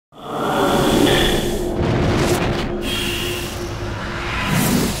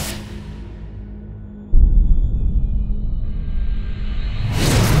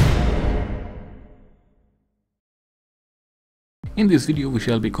In this video we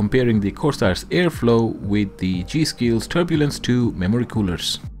shall be comparing the Corsair's Airflow with the G.Skill's Turbulence II memory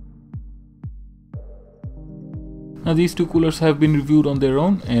coolers. Now these two coolers have been reviewed on their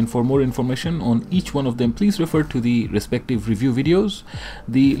own, and for more information on each one of them please refer to the respective review videos.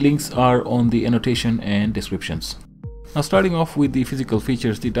 The links are on the annotation and descriptions. Now starting off with the physical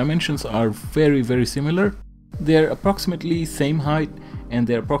features, the dimensions are very similar. They're approximately same height and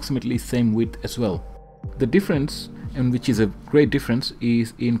they're approximately same width as well. The difference, and which is a great difference,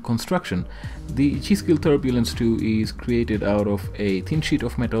 is in construction. The G.Skill Turbulence II is created out of a thin sheet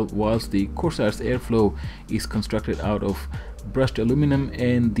of metal, whilst the Corsair's Airflow is constructed out of brushed aluminum,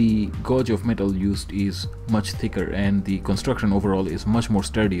 and the gauge of metal used is much thicker and the construction overall is much more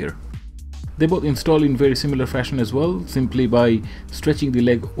sturdier. They both install in very similar fashion as well, simply by stretching the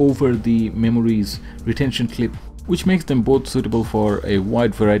leg over the memory's retention clip, which makes them both suitable for a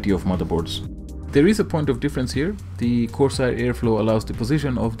wide variety of motherboards. There is a point of difference here. The Corsair Airflow allows the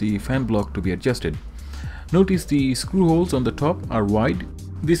position of the fan block to be adjusted. Notice the screw holes on the top are wide.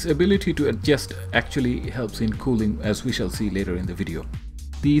 This ability to adjust actually helps in cooling, as we shall see later in the video.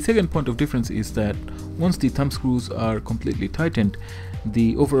 The second point of difference is that once the thumb screws are completely tightened,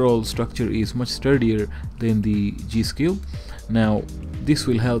 the overall structure is much sturdier than the G.Skill. Now this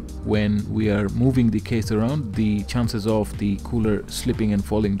will help when we are moving the case around. The chances of the cooler slipping and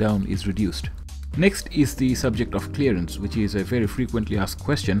falling down is reduced. Next is the subject of clearance, which is a very frequently asked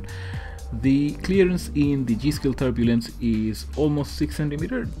question. The clearance in the G.Skill Turbulence is almost 6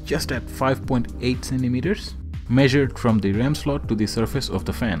 cm, just at 5.8 cm, measured from the RAM slot to the surface of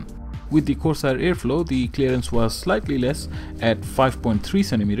the fan. With the Corsair Airflow, the clearance was slightly less at 5.3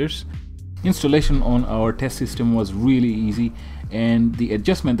 cm. Installation on our test system was really easy, and the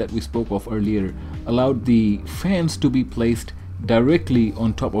adjustment that we spoke of earlier allowed the fans to be placed directly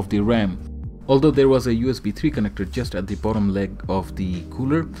on top of the RAM. Although there was a USB 3 connector just at the bottom leg of the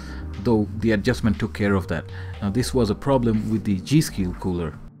cooler, though the adjustment took care of that. Now this was a problem with the G.Skill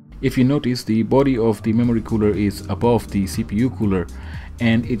cooler. If you notice, the body of the memory cooler is above the CPU cooler,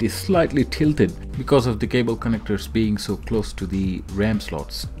 and it is slightly tilted because of the cable connectors being so close to the RAM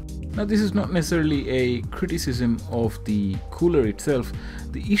slots. Now this is not necessarily a criticism of the cooler itself.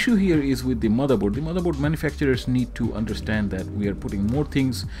 The issue here is with the motherboard. The motherboard manufacturers need to understand that we are putting more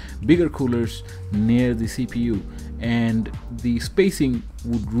things, bigger coolers, near the CPU, and the spacing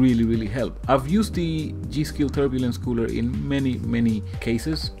would really help. I've used the G.Skill Turbulence cooler in many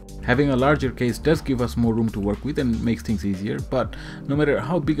cases. Having a larger case does give us more room to work with and makes things easier, but no matter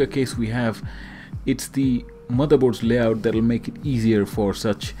how big a case we have, it's the motherboard's layout that will make it easier for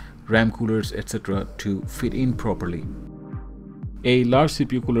such RAM coolers, etc. to fit in properly. A large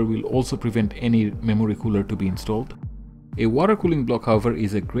CPU cooler will also prevent any memory cooler to be installed. A water cooling block, however,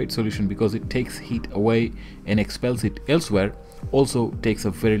 is a great solution because it takes heat away and expels it elsewhere, also takes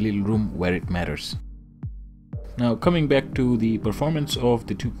up very little room where it matters. Now coming back to the performance of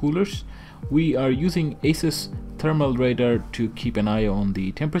the two coolers, we are using Asus thermal radar to keep an eye on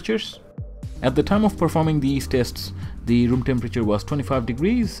the temperatures. At the time of performing these tests, the room temperature was 25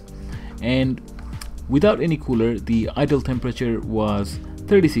 degrees, and without any cooler the idle temperature was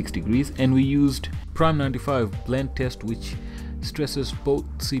 36 degrees, and we used Prime 95 blend test, which stresses both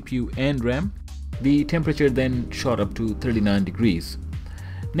CPU and RAM. The temperature then shot up to 39 degrees.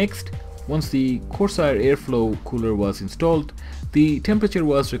 Next, once the Corsair Airflow cooler was installed, the temperature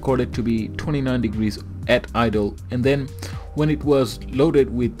was recorded to be 29 degrees at idle, and then when it was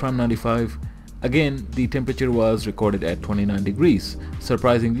loaded with Prime 95, again the temperature was recorded at 29 degrees.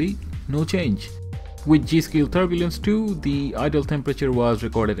 Surprisingly, no change. With G.Skill Turbulence II, the idle temperature was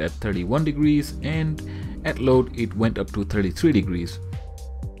recorded at 31 degrees, and at load it went up to 33 degrees.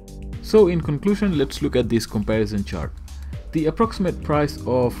 So in conclusion, let's look at this comparison chart. The approximate price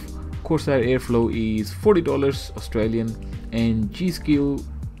of Corsair Airflow is $40 Australian, and G.Skill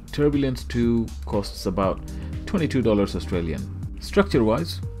Turbulence II costs about $22 Australian. Structure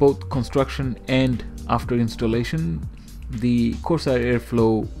wise, both construction and after installation, the Corsair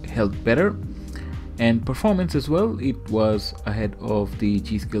Airflow held better, and performance as well, it was ahead of the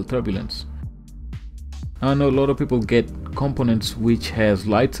G.Skill Turbulence. I know a lot of people get components which has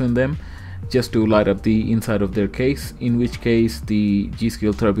lights in them just to light up the inside of their case, in which case the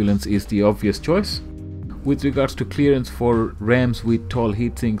G.Skill Turbulence is the obvious choice. With regards to clearance for RAMs with tall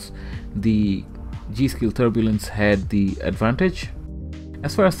heatsinks, the G.Skill Turbulence had the advantage.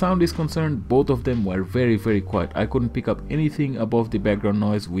 As far as sound is concerned, both of them were very quiet. I couldn't pick up anything above the background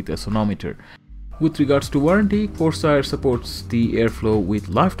noise with a sonometer. With regards to warranty, Corsair supports the Airflow with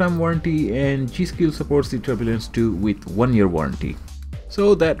lifetime warranty, and G.Skill supports the Turbulence II with 1-year warranty.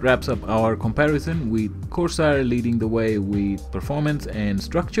 So that wraps up our comparison, with Corsair leading the way with performance and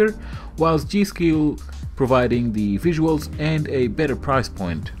structure, whilst G.Skill providing the visuals and a better price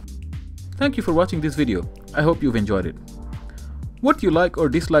point. Thank you for watching this video. I hope you've enjoyed it. What you like or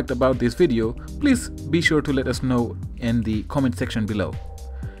disliked about this video, please be sure to let us know in the comment section below.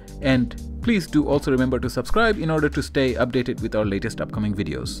 And please do also remember to subscribe in order to stay updated with our latest upcoming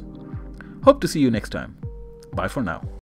videos. Hope to see you next time. Bye for now.